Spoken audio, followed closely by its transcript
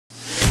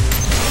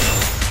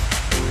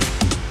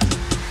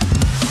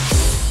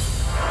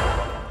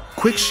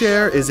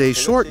QuickShare is a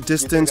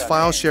short-distance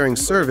file-sharing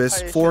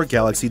service for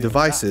Galaxy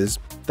devices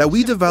that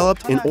we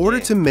developed in order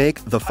to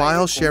make the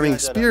file-sharing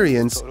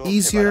experience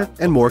easier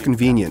and more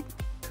convenient.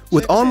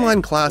 With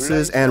online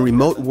classes and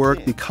remote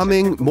work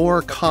becoming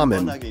more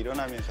common,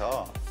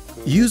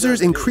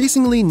 users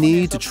increasingly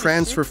need to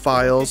transfer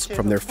files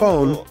from their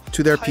phone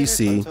to their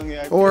PC,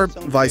 or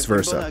vice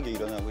versa.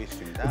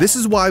 This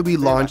is why we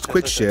launched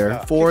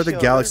QuickShare for the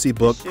Galaxy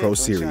Book Pro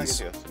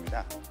series.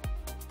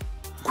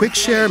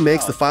 QuickShare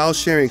makes the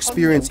file-sharing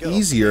experience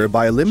easier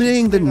by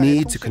eliminating the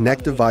need to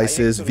connect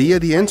devices via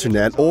the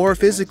internet or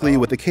physically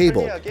with a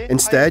cable.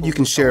 Instead, you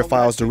can share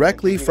files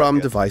directly from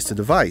device to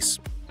device.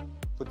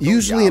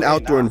 Usually in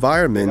outdoor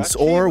environments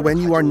or when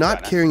you are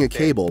not carrying a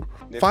cable,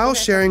 file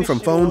sharing from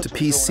phone to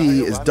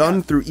PC is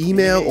done through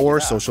email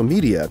or social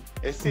media.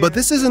 But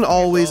this isn't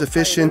always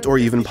efficient or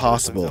even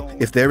possible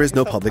if there is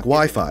no public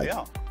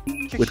Wi-Fi.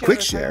 With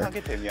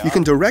QuickShare, you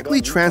can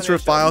directly transfer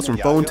files from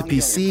phone to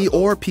PC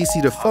or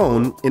PC to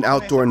phone in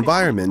outdoor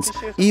environments,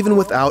 even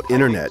without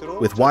internet,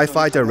 with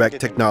Wi-Fi Direct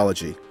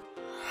technology.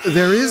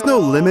 There is no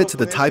limit to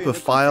the type of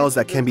files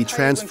that can be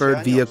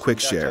transferred via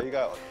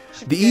QuickShare.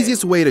 The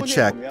easiest way to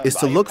check is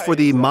to look for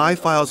the My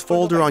Files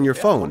folder on your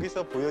phone.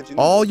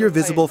 All your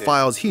visible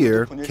files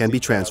here can be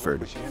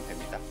transferred.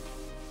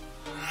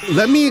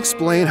 Let me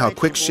explain how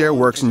QuickShare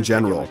works in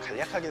general.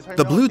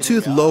 The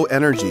Bluetooth Low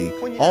Energy,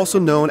 also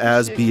known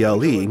as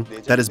BLE,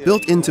 that is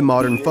built into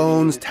modern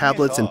phones,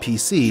 tablets, and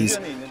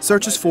PCs,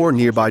 searches for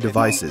nearby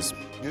devices.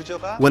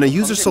 When a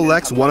user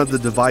selects one of the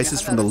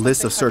devices from the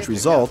list of search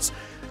results,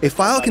 a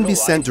file can be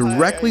sent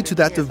directly to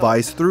that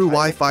device through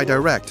Wi-Fi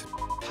Direct.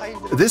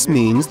 This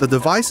means the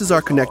devices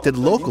are connected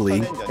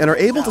locally and are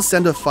able to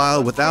send a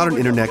file without an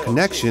internet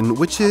connection,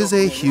 which is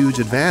a huge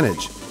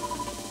advantage.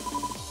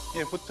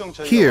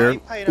 Here,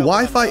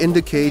 Wi-Fi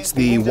indicates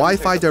the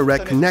Wi-Fi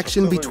Direct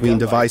connection between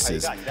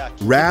devices,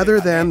 rather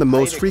than the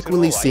most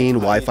frequently seen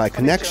Wi-Fi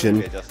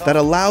connection that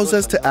allows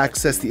us to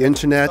access the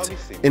internet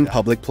in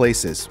public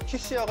places.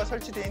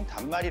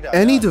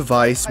 Any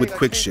device with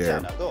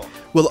QuickShare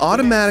will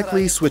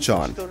automatically switch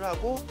on,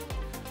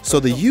 so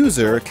the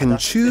user can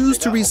choose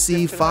to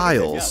receive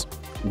files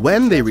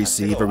when they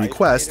receive a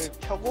request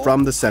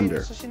from the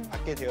sender.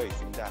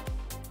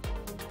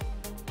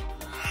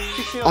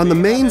 On the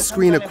main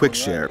screen of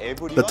QuickShare,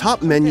 the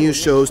top menu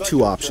shows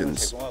two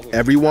options: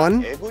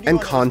 Everyone and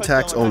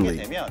Contacts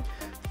Only.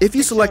 If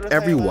you select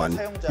Everyone,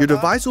 your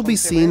device will be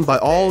seen by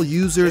all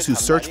users who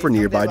search for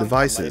nearby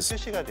devices.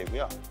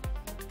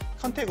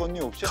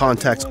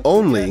 Contacts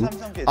Only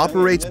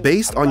operates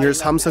based on your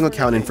Samsung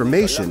account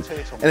information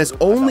and is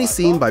only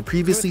seen by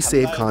previously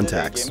saved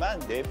contacts.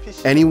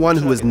 Anyone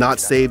who is not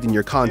saved in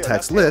your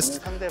contacts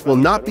list will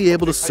not be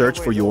able to search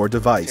for your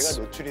device.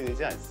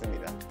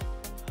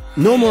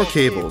 No more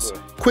cables.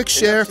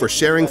 QuickShare for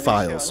sharing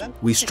files.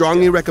 We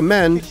strongly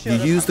recommend you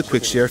use the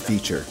QuickShare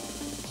feature.